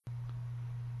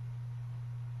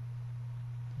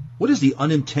What is the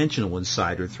unintentional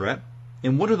insider threat,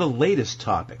 and what are the latest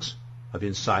topics of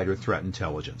insider threat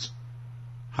intelligence?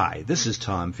 Hi, this is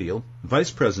Tom Field, Vice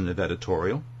President of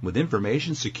Editorial with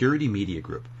Information Security Media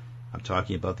Group. I'm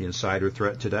talking about the insider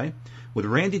threat today with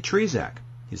Randy Trzeciak.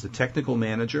 He's the Technical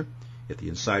Manager at the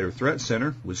Insider Threat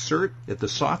Center with CERT at the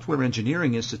Software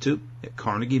Engineering Institute at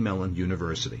Carnegie Mellon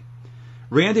University.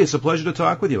 Randy, it's a pleasure to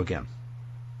talk with you again.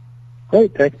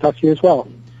 Great, thanks. Talk to you as well.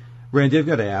 Randy, I've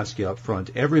got to ask you up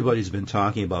front, everybody's been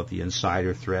talking about the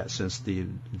insider threat since the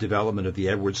development of the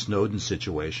Edward Snowden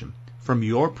situation. From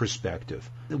your perspective,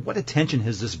 what attention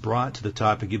has this brought to the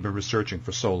topic you've been researching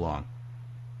for so long?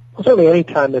 Well, certainly any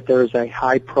time that there is a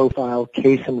high-profile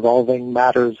case involving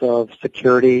matters of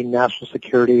security, national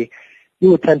security,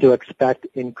 you would tend to expect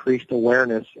increased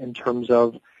awareness in terms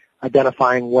of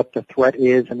identifying what the threat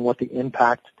is and what the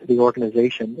impact to the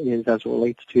organization is as it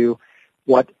relates to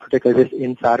what particularly this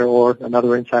insider or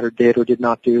another insider did or did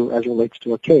not do as it relates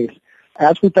to a case.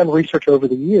 As we've done research over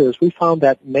the years, we found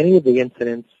that many of the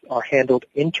incidents are handled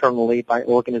internally by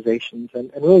organizations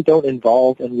and really don't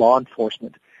involve in law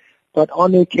enforcement. But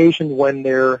on the occasion when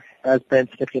there has been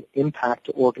significant impact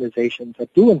to organizations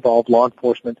that do involve law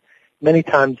enforcement, many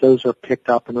times those are picked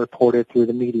up and reported through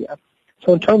the media.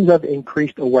 So in terms of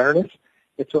increased awareness,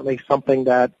 it's certainly something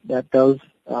that does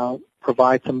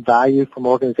provide some value from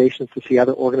organizations to see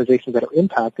other organizations that are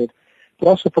impacted. But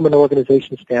also from an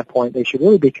organization standpoint, they should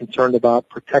really be concerned about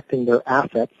protecting their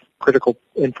assets, critical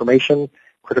information,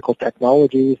 critical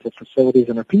technologies, their facilities,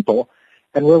 and their people.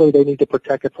 And really they need to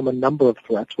protect it from a number of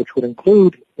threats, which would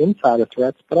include insider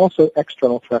threats, but also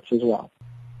external threats as well.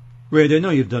 Randy, I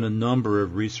know you've done a number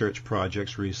of research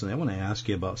projects recently. I want to ask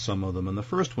you about some of them. And the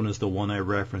first one is the one I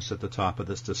referenced at the top of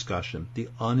this discussion, the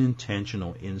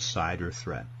unintentional insider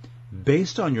threat.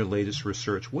 Based on your latest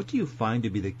research, what do you find to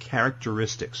be the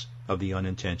characteristics of the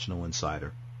unintentional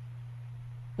insider?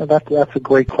 Now that's a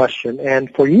great question.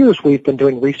 And for years we've been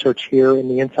doing research here in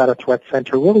the Insider Threat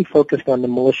Center, really focused on the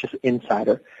malicious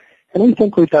insider. And we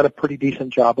think we've done a pretty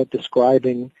decent job of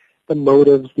describing the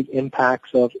motives, the impacts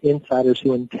of insiders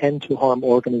who intend to harm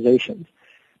organizations.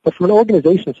 But from an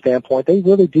organization standpoint, they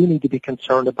really do need to be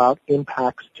concerned about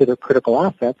impacts to their critical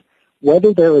assets,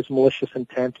 whether there is malicious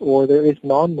intent or there is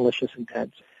non-malicious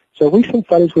intent. So recent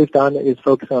studies we've done is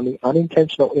focus on the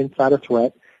unintentional insider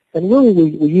threat, and really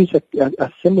we use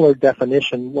a similar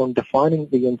definition when defining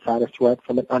the insider threat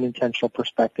from an unintentional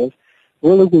perspective.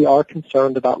 Really we are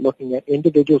concerned about looking at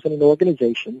individuals in an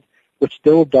organization, which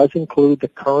still does include the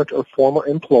current or former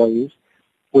employees.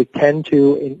 We tend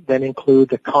to then include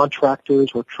the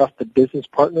contractors or trusted business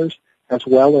partners as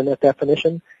well in that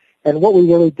definition. And what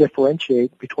we really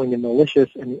differentiate between the malicious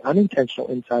and the unintentional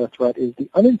insider threat is the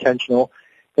unintentional,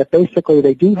 that basically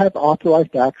they do have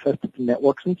authorized access to the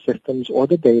networks and systems or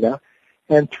the data,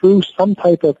 and through some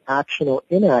type of action or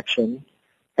inaction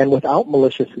and without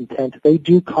malicious intent, they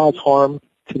do cause harm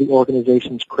to the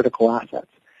organization's critical assets.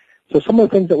 So some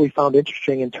of the things that we found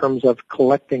interesting in terms of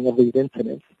collecting of these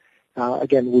incidents,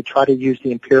 again, we try to use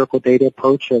the empirical data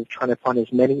approach of trying to find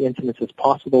as many incidents as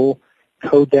possible,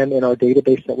 code them in our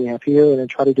database that we have here, and then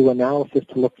try to do analysis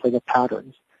to look for the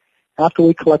patterns. After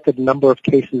we collected a number of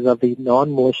cases of the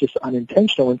non-malicious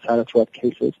unintentional insider threat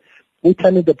cases, we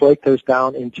tended to break those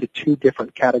down into two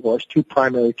different categories, two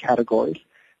primary categories.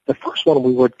 The first one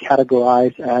we would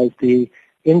categorize as the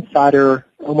insider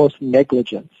almost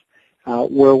negligence,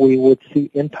 where we would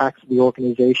see impacts of the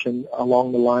organization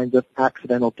along the lines of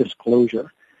accidental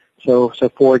disclosure. So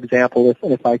for example,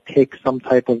 if I take some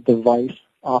type of device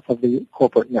off of the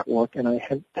corporate network and I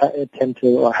happen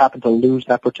to lose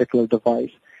that particular device,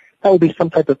 that would be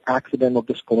some type of accidental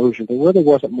disclosure. There really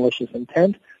wasn't malicious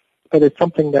intent, but it's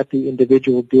something that the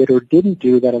individual did or didn't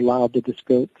do that allowed the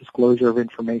disclosure of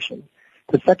information.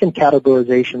 The second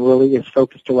categorization really is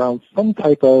focused around some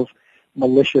type of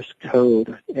malicious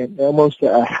code, and almost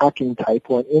a hacking type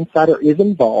where an insider is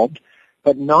involved,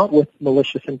 but not with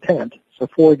malicious intent. So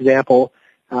for example,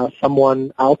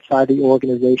 someone outside the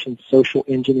organization social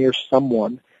engineers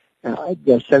someone,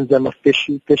 sends them a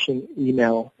phishing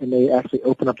email, and they actually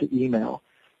open up the email.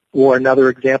 Or another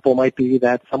example might be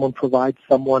that someone provides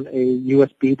someone a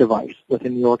USB device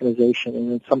within the organization,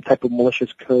 and then some type of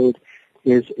malicious code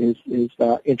is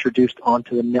introduced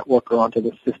onto the network or onto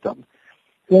the system.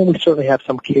 And then we certainly have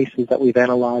some cases that we've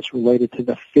analyzed related to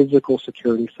the physical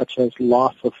security, such as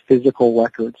loss of physical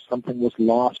records. Something was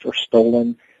lost or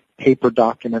stolen, paper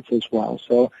documents as well.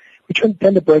 So we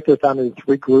tend to break those down into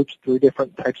three groups, three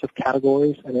different types of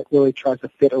categories, and it really tries to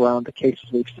fit around the cases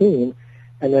we've seen.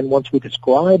 And then once we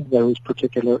describe those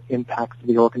particular impacts to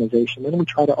the organization, then we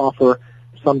try to offer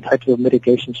some types of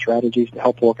mitigation strategies to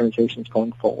help organizations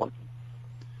going forward.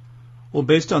 Well,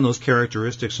 based on those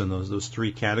characteristics and those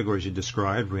three categories you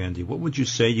described, Randy, what would you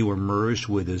say you emerged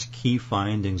with as key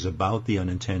findings about the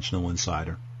unintentional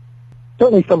insider?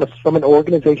 Certainly from an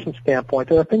organization standpoint,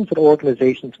 there are things that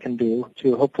organizations can do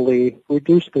to hopefully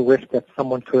reduce the risk that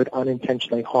someone could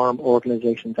unintentionally harm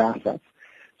organizations' assets.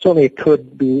 Certainly it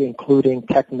could be including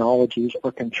technologies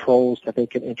or controls that they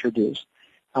can introduce.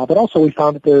 But also we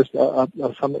found that there's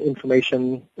some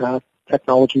information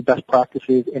technology best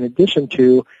practices in addition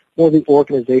to more of the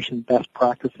organization best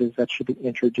practices that should be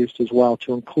introduced as well,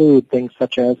 to include things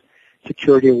such as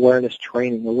security awareness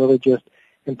training, or really just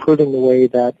improving the way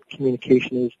that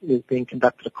communication is being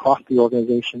conducted across the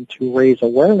organization to raise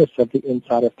awareness of the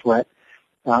insider threat,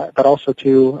 but also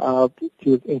to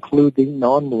include the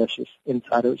non-malicious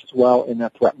insiders as well in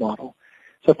that threat model.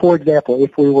 So, for example,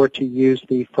 if we were to use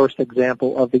the first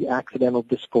example of the accidental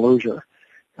disclosure,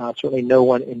 certainly no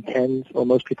one intends, or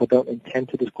most people don't intend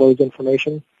to disclose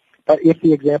information. But if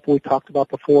the example we talked about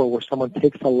before, where someone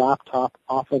takes a laptop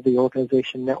off of the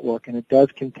organization network and it does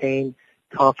contain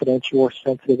confidential or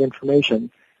sensitive information,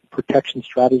 protection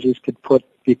strategies could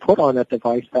be put on that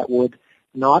device that would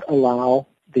not allow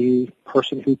the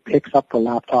person who picks up the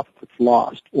laptop, if it's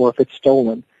lost or if it's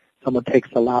stolen, someone takes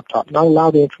the laptop, not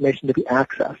allow the information to be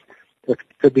accessed. There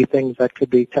could be things that could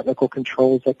be technical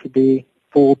controls, that could be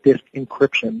full disk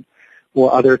encryption,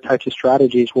 or other types of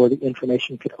strategies where the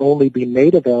information could only be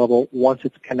made available once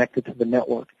it's connected to the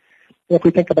network. And if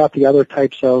we think about the other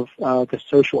types of the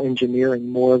social engineering,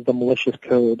 more of the malicious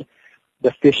code,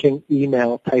 the phishing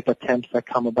email type attempts that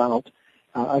come about,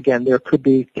 again, there could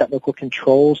be technical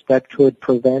controls that could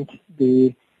prevent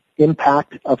the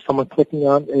impact of someone clicking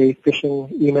on a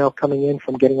phishing email coming in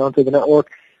from getting onto the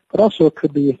network, but also it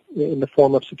could be in the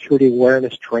form of security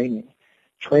awareness training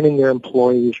their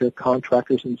employees, your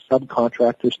contractors and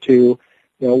subcontractors to,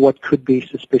 what could be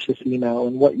suspicious email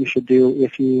and what you should do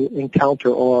if you encounter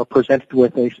or are presented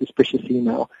with a suspicious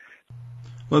email.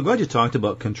 Well, I'm glad you talked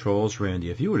about controls, Randy.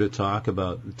 If you were to talk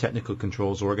about the technical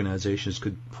controls organizations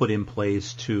could put in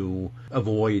place to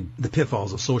avoid the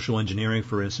pitfalls of social engineering,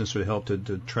 for instance, or to help to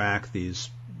track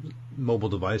these mobile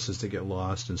devices that get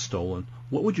lost and stolen,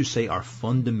 what would you say are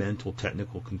fundamental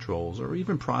technical controls or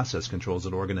even process controls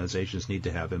that organizations need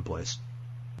to have in place?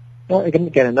 Well,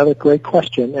 again, another great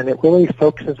question, and it really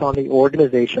focuses on the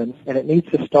organization, and it needs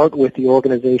to start with the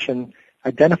organization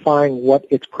identifying what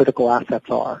its critical assets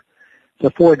are. So,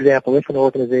 for example, if an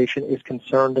organization is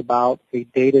concerned about a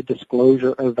data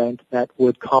disclosure event that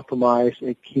would compromise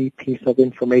a key piece of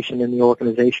information in the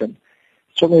organization,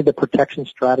 certainly the protection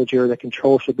strategy or the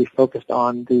control should be focused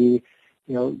on the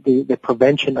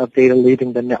prevention of data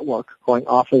leaving the network, going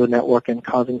off of the network and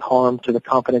causing harm to the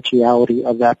confidentiality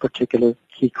of that particular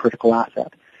key critical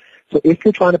asset. So if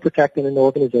you're trying to protect in an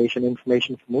organization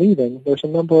information from leaving, there's a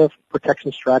number of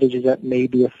protection strategies that may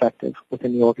be effective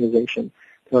within the organization.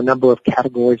 There are a number of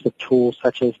categories of tools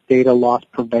such as data loss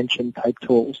prevention type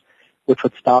tools, which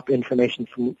would stop information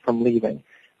from leaving.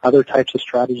 Other types of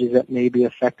strategies that may be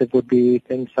effective would be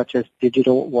things such as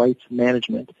digital rights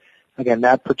management. Again,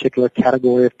 that particular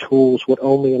category of tools would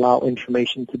only allow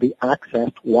information to be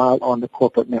accessed while on the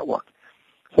corporate network.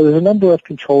 So there's a number of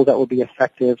controls that would be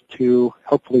effective to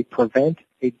hopefully prevent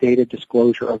a data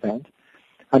disclosure event.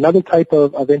 Another type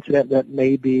of incident that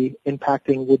may be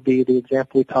impacting would be the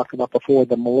example we talked about before,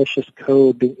 the malicious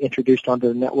code being introduced onto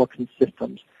the networks and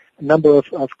systems. A number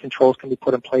of controls can be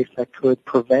put in place that could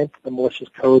prevent the malicious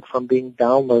code from being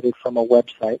downloaded from a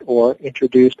website or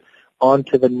introduced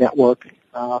onto the network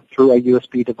through a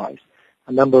USB device.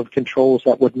 A number of controls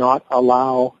that would not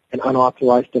allow an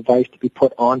unauthorized device to be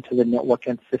put onto the network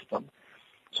and system.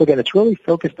 So again, it's really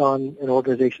focused on an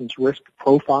organization's risk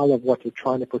profile of what they're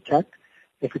trying to protect.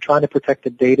 If you're trying to protect a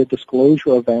data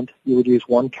disclosure event, you would use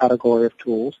one category of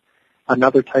tools.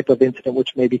 Another type of incident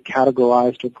which may be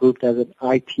categorized or grouped as an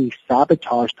IT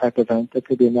sabotage type event, that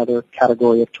could be another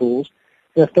category of tools.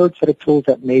 And a third set of tools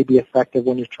that may be effective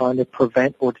when you're trying to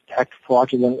prevent or detect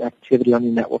fraudulent activity on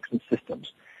your networks and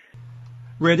systems.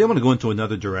 Randy, I want to go into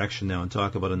another direction now and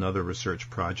talk about another research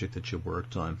project that you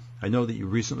worked on. I know that you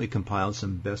recently compiled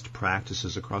some best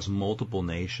practices across multiple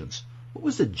nations. What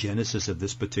was the genesis of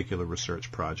this particular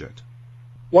research project?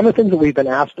 One of the things that we've been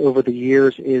asked over the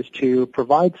years is to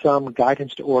provide some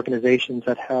guidance to organizations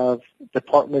that have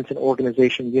departments and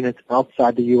organization units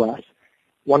outside the U.S.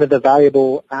 One of the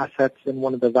valuable assets and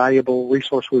one of the valuable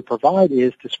resources we provide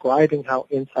is describing how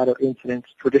insider incidents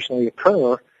traditionally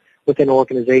occur within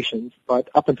organizations. But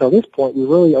up until this point, we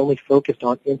really only focused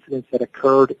on incidents that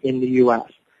occurred in the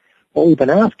U.S. What we've been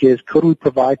asked is, could we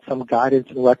provide some guidance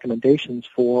and recommendations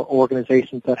for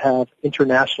organizations that have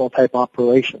international type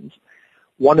operations?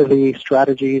 One of the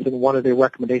strategies and one of the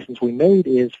recommendations we made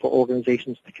is for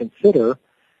organizations to consider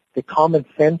the Common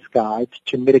Sense Guides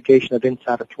to Mitigation of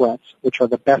Insider Threats, which are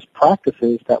the best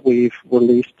practices that we've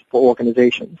released for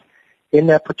organizations. In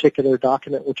that particular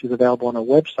document, which is available on our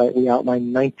website, we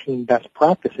outline 19 best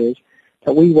practices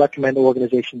that we recommend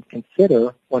organizations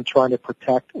consider when trying to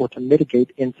protect or to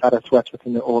mitigate insider threats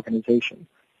within their organization.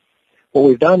 What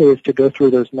we've done is to go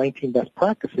through those 19 best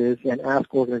practices and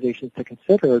ask organizations to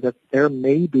consider that there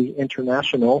may be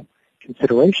international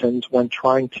considerations when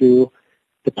trying to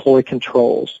deploy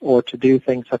controls or to do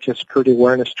things such as security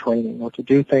awareness training or to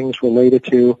do things related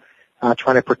to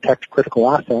trying to protect critical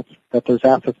assets, that those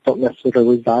assets don't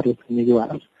necessarily reside within the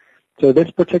U.S. So this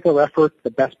particular effort,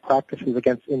 the best practices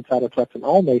against insider threats in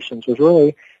all nations, was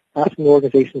really asking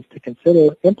organizations to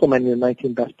consider implementing the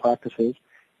 19 best practices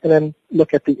and then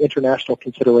look at the international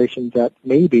considerations that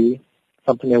may be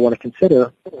something they want to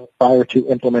consider prior to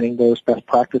implementing those best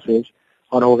practices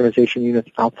on organization units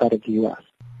outside of the U.S.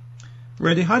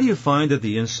 Randy, how do you find that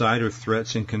the insider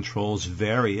threats and controls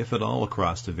vary, if at all,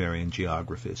 across the varying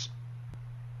geographies?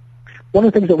 One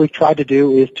of the things that we've tried to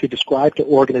do is to describe to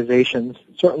organizations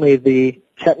certainly the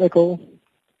technical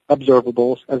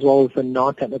observables as well as the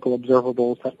non-technical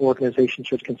observables that organizations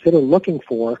should consider looking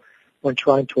for when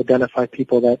trying to identify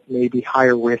people that may be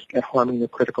higher risk at harming their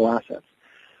critical assets.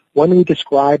 When we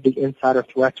describe the insider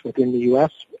threats within the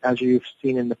U.S., as you've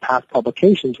seen in the past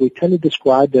publications, we tend to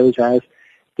describe those as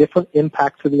different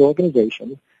impacts of the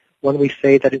organization. When we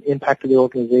say that an impact of the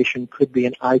organization could be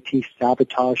an IT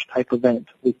sabotage type event,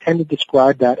 we tend to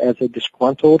describe that as a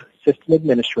disgruntled system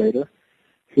administrator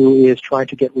who is trying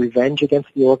to get revenge against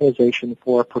the organization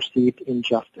for a perceived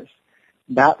injustice.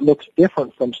 That looks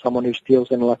different from someone who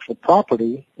steals intellectual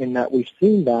property in that we've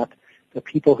seen that the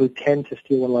people who tend to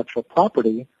steal intellectual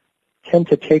property tend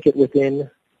to take it within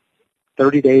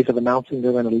 30 days of announcing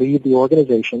they're going to leave the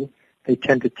organization. They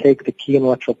tend to take the key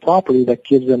intellectual property that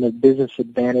gives them a business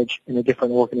advantage in a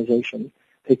different organization.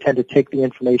 They tend to take the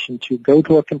information to go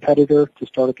to a competitor to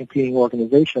start a competing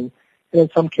organization, and in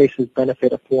some cases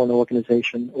benefit a foreign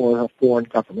organization or a foreign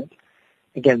government.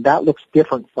 Again, that looks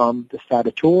different from the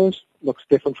saboteurs, looks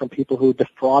different from people who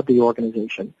defraud the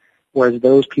organization, whereas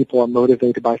those people are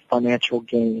motivated by financial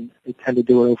gain. They tend to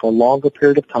do it over a longer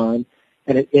period of time,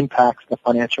 and it impacts the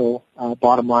financial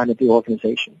bottom line of the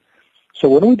organization. So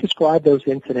when we describe those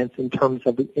incidents in terms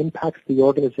of the impacts of the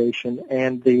organization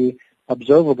and the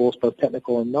observables, both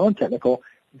technical and non-technical,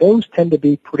 those tend to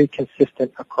be pretty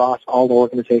consistent across all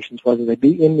organizations, whether they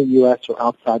be in the U.S. or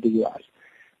outside the U.S.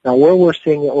 Now, where we're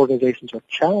seeing the organizations are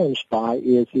challenged by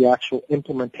is the actual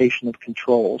implementation of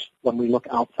controls when we look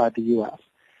outside the U.S.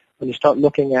 When you start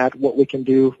looking at what we can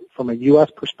do from a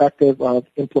U.S. perspective of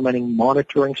implementing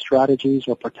monitoring strategies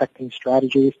or protecting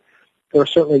strategies, there are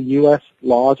certainly U.S.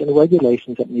 laws and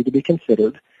regulations that need to be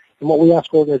considered. And what we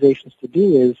ask organizations to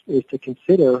do is to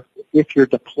consider if you're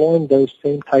deploying those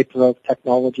same types of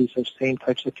technologies, those same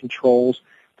types of controls,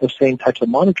 those same types of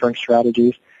monitoring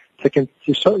strategies,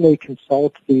 to certainly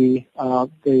consult the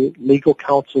legal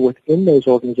counsel within those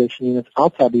organization units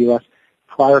outside the U.S.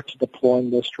 prior to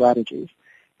deploying those strategies.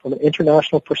 From an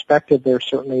international perspective, there's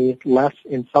certainly less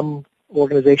in some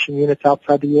organization units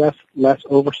outside the U.S., less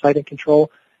oversight and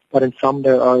control, but in some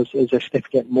there is a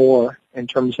significant more in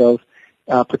terms of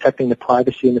protecting the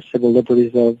privacy and the civil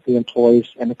liberties of the employees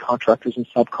and the contractors and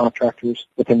subcontractors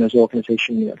within those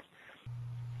organization units.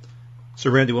 So,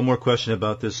 Randy, one more question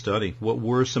about this study. What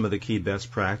were some of the key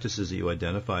best practices that you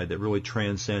identified that really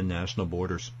transcend national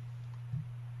borders?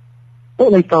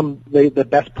 Certainly from the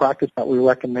best practice that we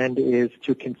recommend is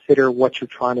to consider what you're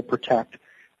trying to protect.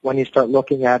 When you start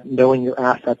looking at knowing your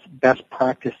assets, best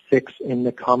practice 6 in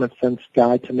the Common Sense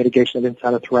Guide to Mitigation of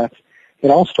Insider Threats, it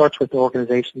all starts with the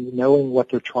organization knowing what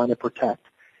they're trying to protect.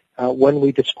 When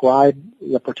we describe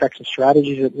the protection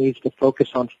strategies, it needs to focus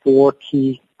on 4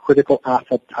 key critical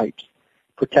asset types: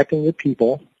 protecting your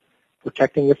people,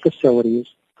 protecting your facilities,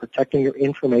 protecting your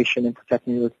information, and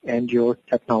protecting your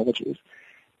technologies.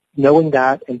 Knowing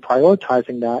that and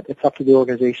prioritizing that, it's up to the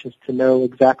organizations to know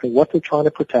exactly what they're trying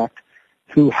to protect,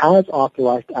 who has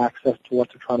authorized access to what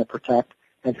they're trying to protect,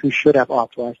 and who should have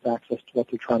authorized access to what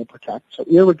they're trying to protect. So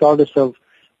irregardless of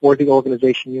where the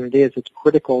organization unit is, it's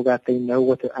critical that they know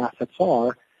what their assets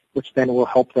are, which then will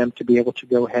help them to be able to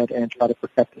go ahead and try to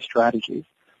protect the strategies.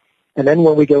 And then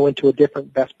when we go into a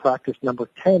different best practice, number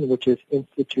 10, which is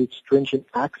institute stringent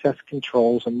access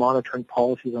controls and monitoring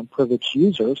policies on privileged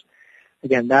users,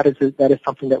 again, that is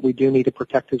something that we do need to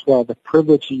protect as well. The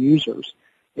privileged users,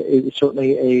 is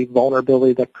certainly a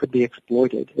vulnerability that could be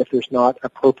exploited if there's not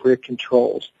appropriate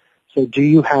controls. So do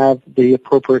you have the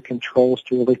appropriate controls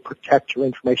to really protect your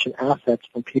information assets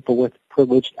from people with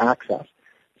privileged access,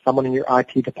 someone in your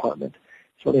IT department?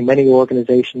 Certainly many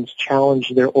organizations challenge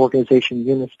their organization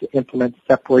units to implement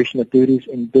separation of duties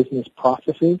in business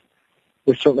processes.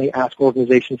 We certainly ask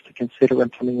organizations to consider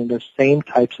implementing those same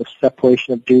types of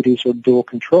separation of duties or dual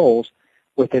controls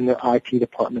within their IT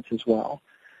departments as well.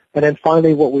 And then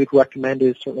finally, what we'd recommend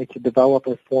is certainly to develop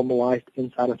a formalized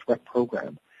insider threat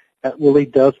program. That really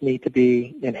does need to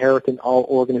be inherent in all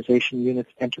organization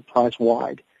units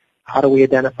enterprise-wide. How do we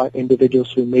identify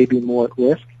individuals who may be more at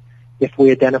risk? If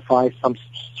we identify some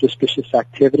suspicious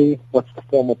activity, what's the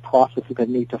formal processes that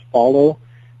need to follow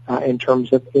in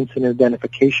terms of incident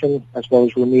identification as well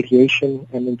as remediation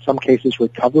and in some cases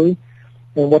recovery?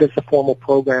 And what is the formal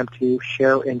program to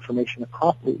share information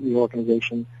across the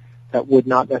organization that would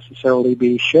not necessarily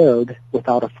be shared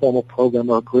without a formal program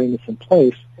or agreements in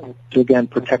place to, again,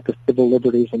 protect the civil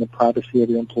liberties and the privacy of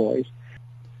your employees?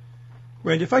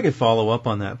 Randy, if I could follow up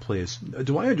on that, please.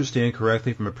 Do I understand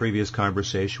correctly from a previous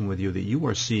conversation with you that you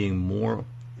are seeing more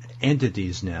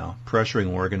entities now pressuring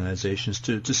organizations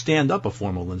to stand up a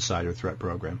formal insider threat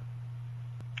program?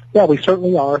 Yeah, we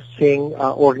certainly are seeing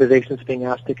organizations being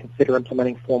asked to consider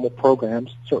implementing formal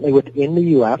programs. Certainly within the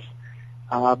U.S.,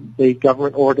 the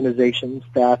government organizations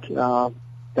that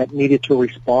needed to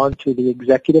respond to the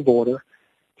executive order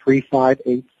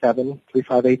 3587,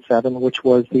 which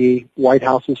was the White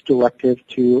House's directive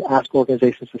to ask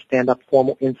organizations to stand up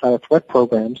formal insider threat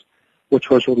programs, which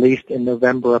was released in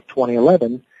November of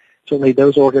 2011. Certainly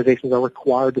those organizations are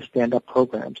required to stand up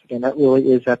programs. Again, that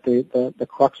really is at the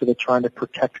crux of it, trying to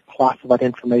protect classified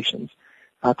information.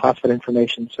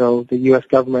 So the U.S.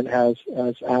 government has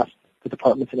asked the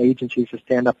departments and agencies to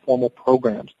stand up formal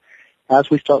programs. As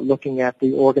we start looking at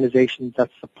the organizations that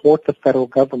support the federal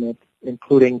government,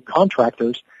 including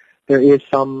contractors, there is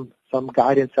some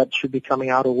guidance that should be coming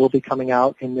out or will be coming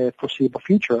out in the foreseeable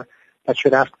future that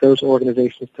should ask those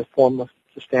organizations to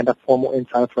stand up formal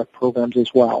insider threat programs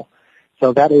as well.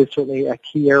 So that is certainly a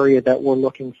key area that we're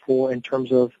looking for in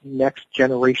terms of next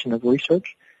generation of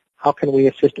research. How can we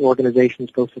assist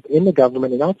organizations both within the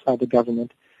government and outside the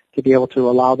government to be able to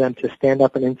allow them to stand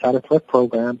up an insider threat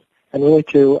program and really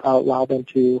to allow them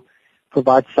to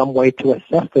provide some way to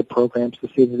assess their programs to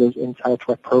see that those insider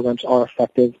threat programs are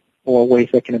effective or ways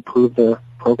they can improve their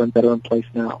programs that are in place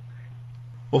now.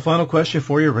 Well, final question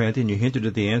for you, Randy, and you hinted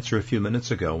at the answer a few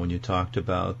minutes ago when you talked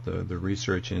about the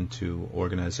research into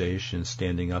organizations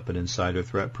standing up an insider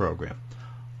threat program.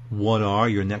 What are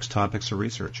your next topics of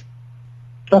research?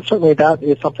 Certainly that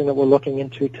is something that we're looking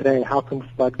into today. How can we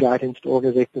provide guidance to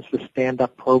organizations to stand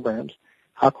up programs?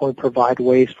 How can we provide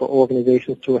ways for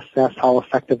organizations to assess how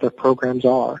effective their programs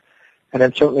are? And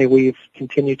then certainly we've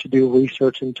continued to do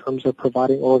research in terms of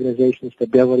providing organizations the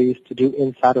abilities to do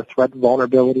insider threat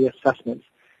vulnerability assessments.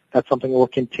 That's something we'll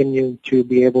continue to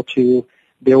be able to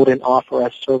build and offer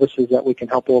as services that we can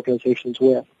help organizations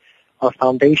with. Our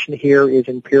foundation here is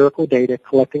empirical data,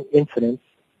 collecting incidents,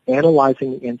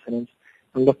 analyzing the incidents,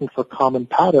 and looking for common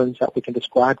patterns that we can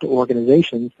describe to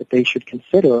organizations that they should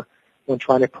consider when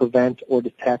trying to prevent or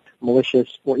detect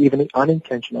malicious or even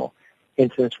unintentional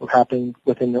incidents from happening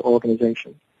within their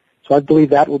organization. So I believe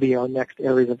that will be our next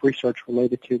areas of research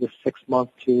related to the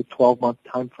 6-month to 12-month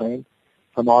time frame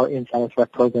from our insider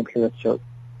threat program here at CERT.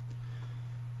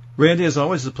 Randy, as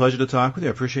always, it's a pleasure to talk with you.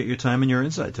 I appreciate your time and your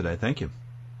insight today. Thank you.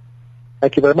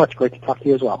 Thank you very much. Great to talk to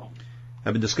you as well.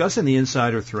 I've been discussing the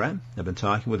insider threat. I've been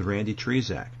talking with Randy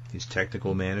Trzeciak. He's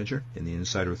technical manager in the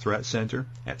Insider Threat Center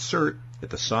at CERT at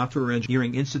the Software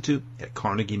Engineering Institute at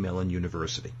Carnegie Mellon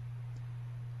University.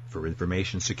 For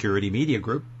Information Security Media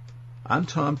Group, I'm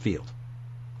Tom Field.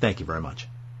 Thank you very much.